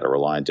got to be able to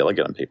rely and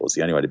delegate on people. It's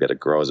the only way to be able to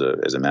grow as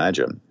a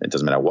manager. It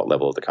doesn't matter what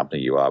level of the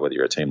company you are, whether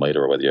you're a team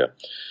leader or whether you're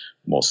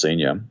more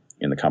senior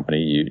in the company.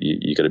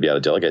 You got to be able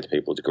to delegate to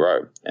people to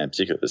grow, and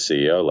particularly at the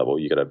CEO level,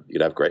 you got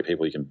to have great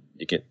people you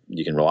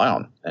can rely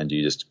on, and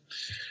you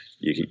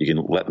can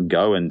let them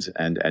go and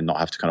not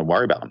have to kind of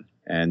worry about them.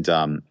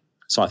 And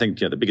so I think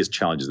the biggest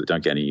challenges that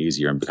don't get any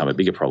easier and become a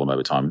bigger problem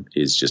over time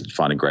is just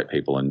finding great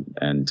people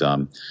and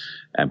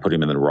putting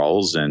them in the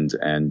roles and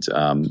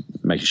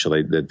making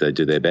sure they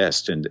do their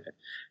best. And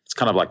it's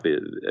kind of like I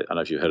don't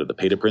know if you've heard of the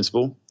Peter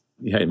Principle.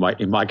 In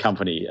my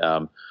company,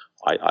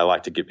 I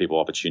like to give people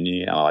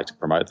opportunity, and I like to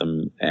promote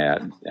them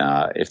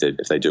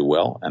if they do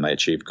well and they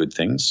achieve good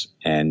things.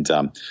 And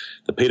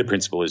the Peter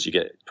Principle is you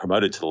get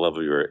promoted to the level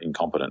of your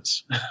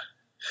incompetence.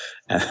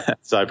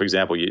 So, for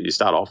example, you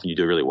start off and you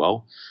do really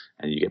well,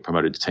 and you get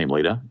promoted to team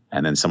leader,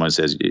 and then someone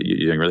says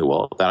you're doing really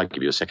well. Then I'll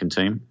give you a second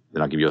team.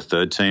 Then I'll give you a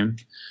third team.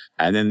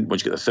 And then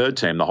once you get the third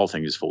team, the whole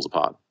thing just falls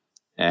apart.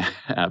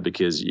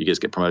 Because you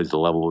just get promoted to the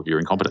level of your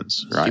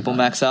incompetence, right? People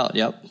max out,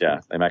 yep.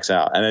 Yeah, they max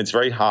out. And it's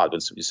very hard when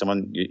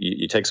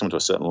you take someone to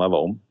a certain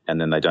level and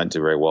then they don't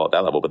do very well at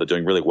that level, but they're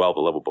doing really well at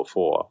the level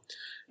before.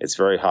 It's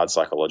very hard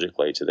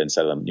psychologically to then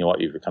say to them, you know what,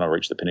 you've kind of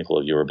reached the pinnacle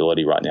of your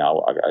ability right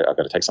now. I've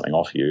got to take something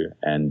off you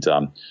and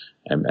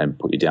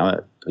put you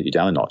down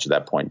a notch. At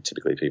that point,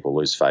 typically people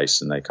lose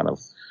face and they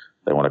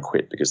want to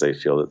quit because they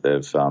feel that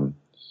they've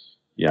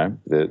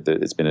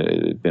it's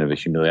been a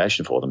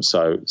humiliation for them.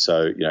 So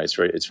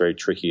it's very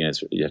tricky, and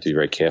you have to be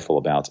very careful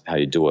about how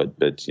you do it.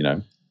 But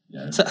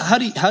So how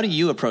do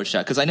you approach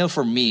that? Because I know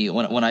for me,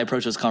 when I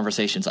approach those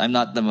conversations, I'm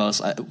not the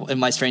most in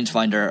my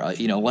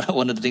StrengthsFinder.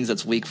 One of the things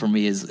that's weak for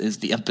me is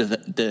the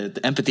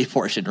empathy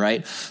portion,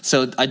 right?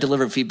 So I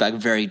deliver feedback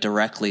very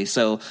directly.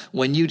 So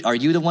are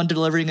you the one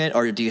delivering it,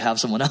 or do you have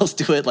someone else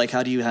do it? Like,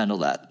 how do you handle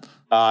that?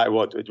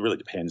 Well, it really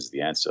depends.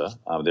 The answer.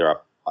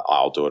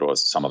 I'll do it, or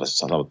some of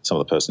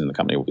the person in the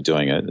company will be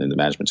doing it in the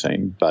management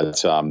team.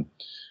 But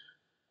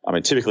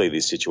typically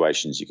these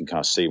situations you can kind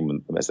of see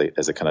them as they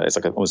kind of, it's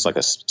like almost like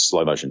a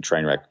slow motion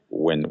train wreck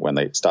when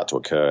they start to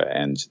occur,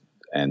 and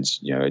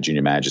a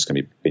junior manager's going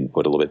to be being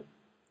put a little bit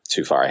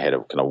too far ahead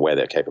of kind of where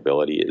their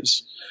capability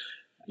is.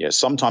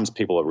 Sometimes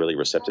people are really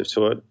receptive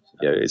to it.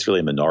 It's really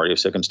a minority of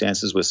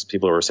circumstances where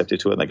people are receptive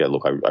to it and they go,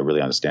 look, I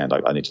really understand.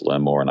 I need to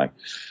learn more, and I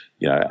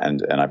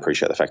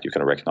appreciate the fact you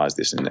kind of recognize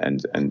this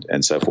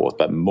and so forth.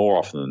 But more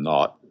often than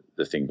not,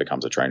 the thing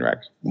becomes a train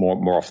wreck.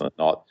 More often than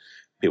not,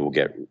 people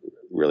get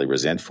really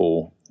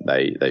resentful.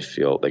 They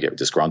get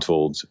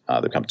disgruntled.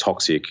 They become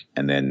toxic,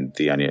 and then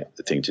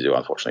the thing to do,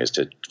 unfortunately, is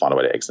to find a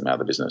way to exit them out of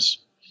the business.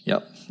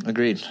 Yep,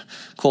 agreed.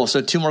 Cool. So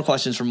 2 more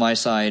questions from my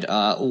side.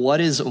 What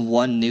is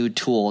one new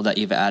tool that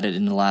you've added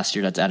in the last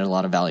year that's added a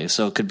lot of value?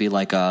 So it could be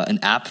like an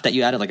app that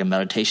you added, like a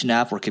meditation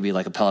app, or it could be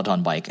like a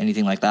Peloton bike,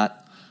 anything like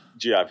that?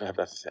 Gee, I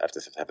have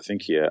to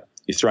think here.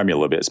 You throw me a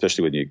little bit,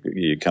 especially when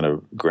you kind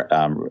of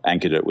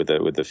anchored it with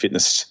the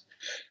fitness.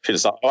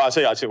 Oh, I'll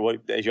tell you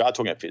what, if you are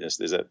talking about fitness,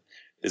 there's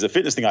a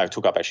fitness thing I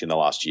took up actually in the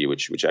last year,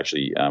 which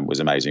actually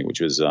was amazing,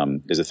 which was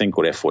there's a thing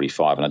called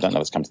F45, and I don't know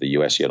if it's come to the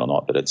US yet or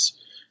not, but it's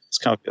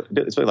kind of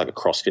it's like a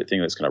CrossFit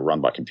thing that's kind of run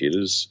by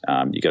computers.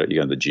 You go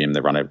to the gym, they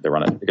run it.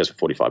 It goes for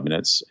 45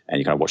 minutes, and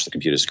you kind of watch the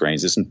computer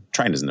screens. There's some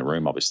trainers in the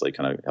room, obviously,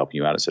 kind of helping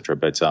you out, etc.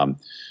 But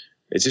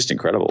it's just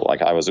incredible.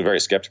 Like, I was very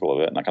skeptical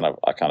of it, and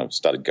I kind of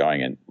started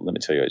going, and let me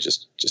tell you, it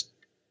just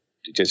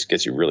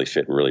gets you really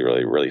fit, really,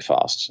 really, really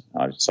fast.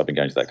 So I've been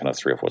going to that kind of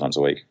 3 or 4 times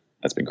a week.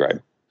 That's been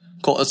great.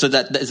 Cool. So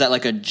is that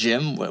like a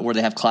gym where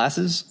they have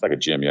classes? It's like a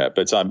gym, yeah.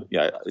 But it's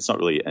not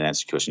really an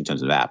answer to your question in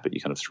terms of app, but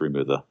you kind of threw me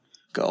with the.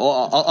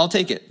 Well, I'll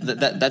take it.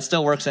 That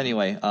still works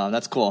anyway.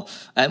 That's cool.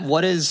 And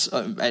what is?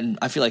 And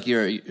I feel like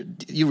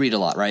you read a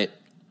lot, right?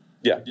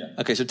 Yeah.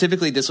 Okay, so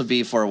typically this would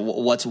be for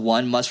what's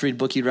one must-read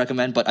book you'd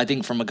recommend, but I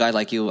think from a guy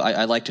like you,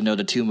 I'd like to know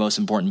the 2 most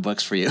important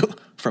books from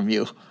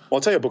you. Well, I'll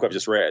tell you a book I've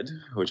just read,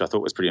 which I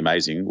thought was pretty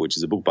amazing, which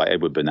is a book by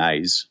Edward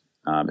Bernays,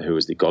 who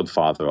is the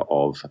godfather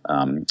of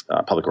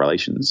public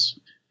relations.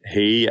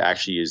 He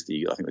actually is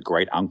the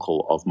great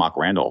uncle of Mark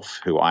Randolph,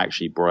 who I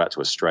actually brought out to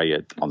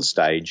Australia on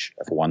stage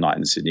for one night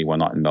in Sydney, one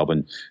night in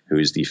Melbourne, who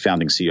is the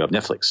founding CEO of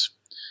Netflix.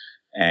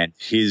 And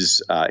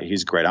his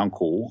great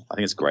uncle, I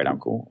think it's great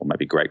uncle, or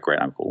maybe great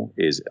uncle,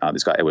 is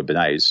this guy Edward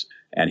Bernays,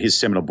 and his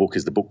seminal book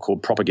is the book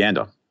called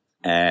Propaganda,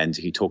 and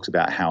he talks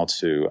about how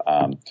to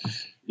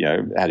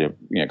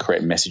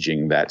create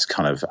messaging that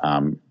kind of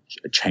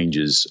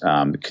changes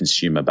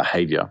consumer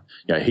behavior.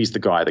 He's the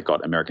guy that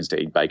got Americans to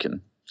eat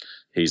bacon.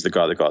 He's the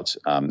guy that got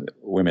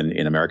women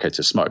in America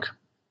to smoke.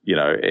 He's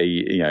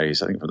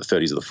I think from the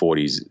 30s or the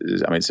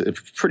 40s. I mean, it's a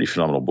pretty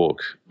phenomenal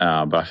book.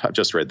 But I've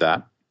just read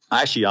that.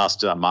 I actually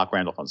asked Mark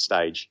Randolph on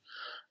stage.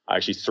 I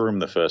actually threw him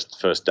the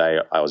first day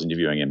I was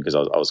interviewing him, because I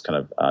was kind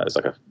of it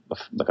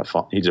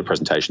was he did a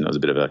presentation. There was a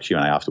bit of a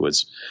Q&A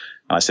afterwards,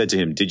 and I said to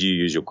him, "Did you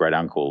use your great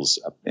uncle's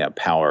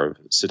power of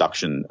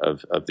seduction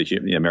of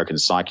the American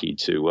psyche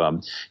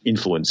to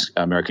influence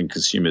American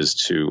consumers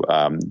to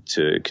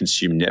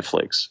consume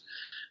Netflix?"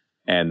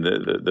 And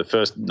the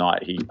first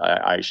night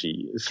I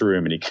actually threw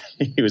him, and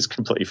he was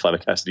completely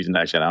flabbergasted. He didn't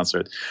actually answer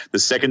it. The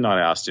second night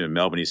I asked him in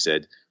Melbourne, he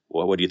said,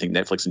 "Well, where do you think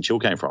Netflix and chill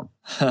came from?"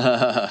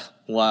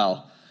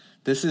 Wow.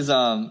 This is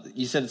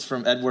you said it's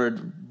from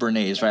Edward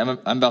Bernays, right?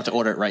 I'm about to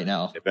order it right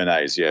now.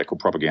 Bernays, yeah, called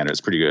Propaganda.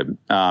 It's pretty good.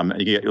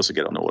 You also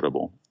get it on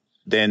Audible.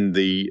 Then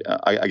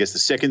I guess the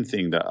second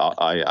thing that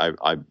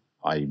I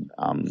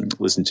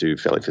listen to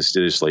fairly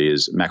fastidiously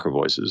is Macro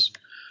Voices,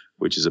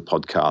 which is a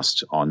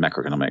podcast on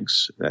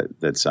macroeconomics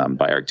that's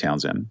by Eric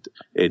Townsend.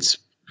 It's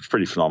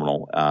pretty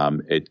phenomenal.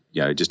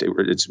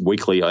 It's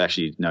weekly. I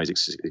actually know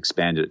he's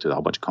expanded it to a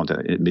whole bunch of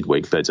content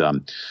midweek, but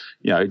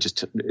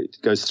it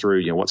goes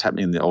through what's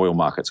happening in the oil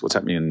markets, what's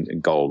happening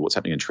in gold, what's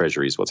happening in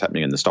treasuries, what's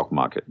happening in the stock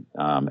market,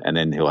 and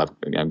then he'll have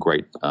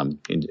great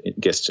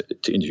guests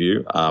to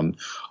interview on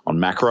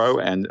macro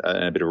and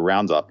a bit of a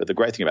roundup. But the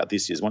great thing about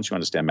this is once you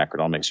understand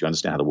macroeconomics, you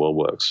understand how the world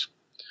works.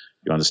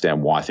 You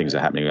understand why things are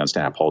happening. You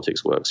understand how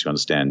politics works. You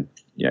understand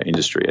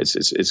industry.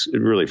 It's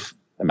really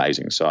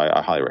amazing. So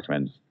I highly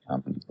recommend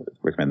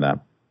that.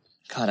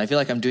 God, I feel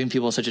like I'm doing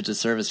people such a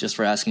disservice just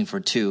for asking for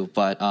 2,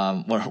 but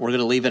we're going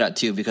to leave it at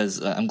 2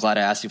 because I'm glad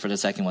I asked you for the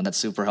second one. That's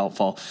super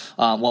helpful.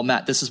 Well,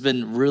 Matt, this has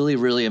been really,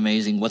 really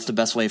amazing. What's the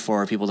best way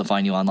for people to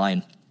find you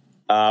online?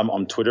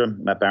 On Twitter,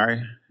 Matt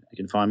Barry. You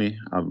can find me.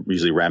 I'm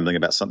usually rambling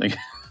about something.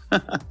 Or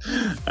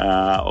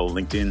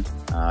LinkedIn.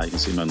 You can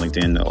see me on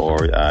LinkedIn.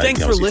 Or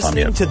thanks for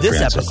listening to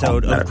this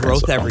episode of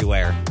Growth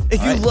Everywhere.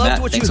 If you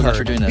loved what you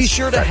heard, be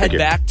sure to head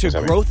back to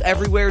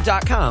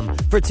growtheverywhere.com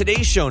for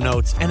today's show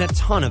notes and a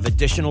ton of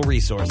additional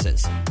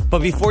resources.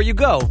 But before you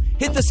go,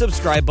 hit the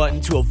subscribe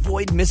button to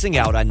avoid missing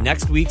out on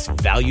next week's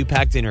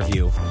value-packed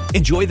interview.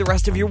 Enjoy the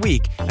rest of your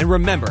week, and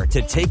remember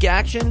to take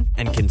action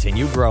and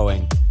continue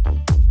growing.